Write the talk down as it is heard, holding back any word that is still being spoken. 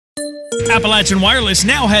Appalachian Wireless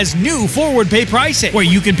now has new forward pay pricing, where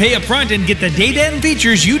you can pay up front and get the data and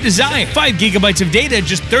features you desire. 5 gigabytes of data,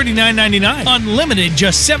 just $39.99. Unlimited,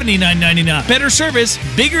 just $79.99. Better service,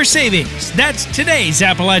 bigger savings. That's today's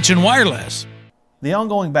Appalachian Wireless. The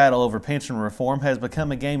ongoing battle over pension reform has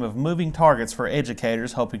become a game of moving targets for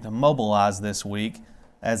educators hoping to mobilize this week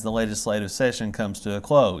as the legislative session comes to a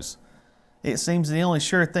close. It seems the only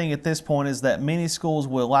sure thing at this point is that many schools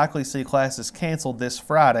will likely see classes canceled this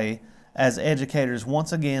Friday as educators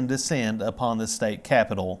once again descend upon the state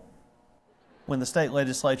capitol. When the state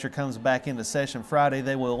legislature comes back into session Friday,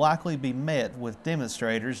 they will likely be met with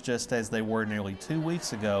demonstrators just as they were nearly 2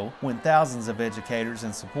 weeks ago when thousands of educators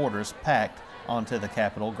and supporters packed onto the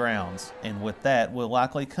Capitol grounds. And with that will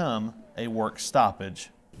likely come a work stoppage.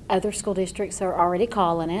 Other school districts are already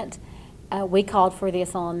calling it. We called for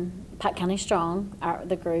this on Pike County Strong,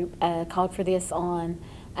 the group called for this on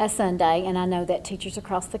a Sunday, and I know that teachers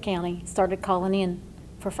across the county started calling in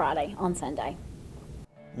for Friday on Sunday.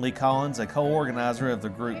 Lee Collins, a co-organizer of the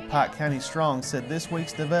group Pike County Strong, said this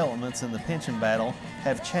week's developments in the pension battle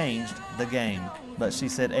have changed the game. But she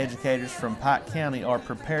said educators from Pike County are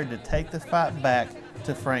prepared to take the fight back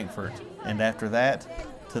to Frankfort, and after that,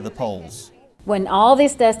 to the polls. When all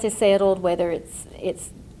this dust is settled, whether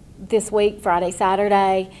it's this week, Friday,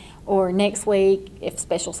 Saturday, or next week, if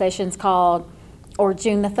special session's called, or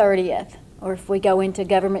June the 30th, or if we go into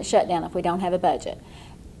government shutdown if we don't have a budget,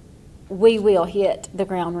 we will hit the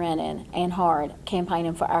ground running and hard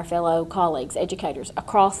campaigning for our fellow colleagues, educators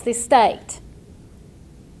across this state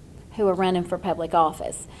who are running for public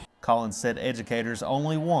office. Collins said educators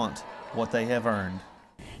only want what they have earned.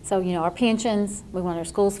 So, you know, our pensions, we want our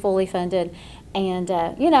schools fully funded, and,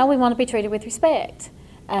 you know, we want to be treated with respect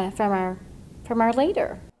from our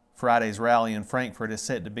leader. Friday's rally in Frankfort is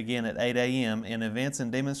set to begin at 8 a.m. and events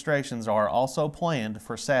and demonstrations are also planned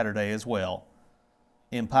for Saturday as well.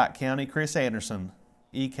 In Pike County, Chris Anderson,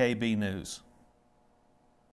 EKB News.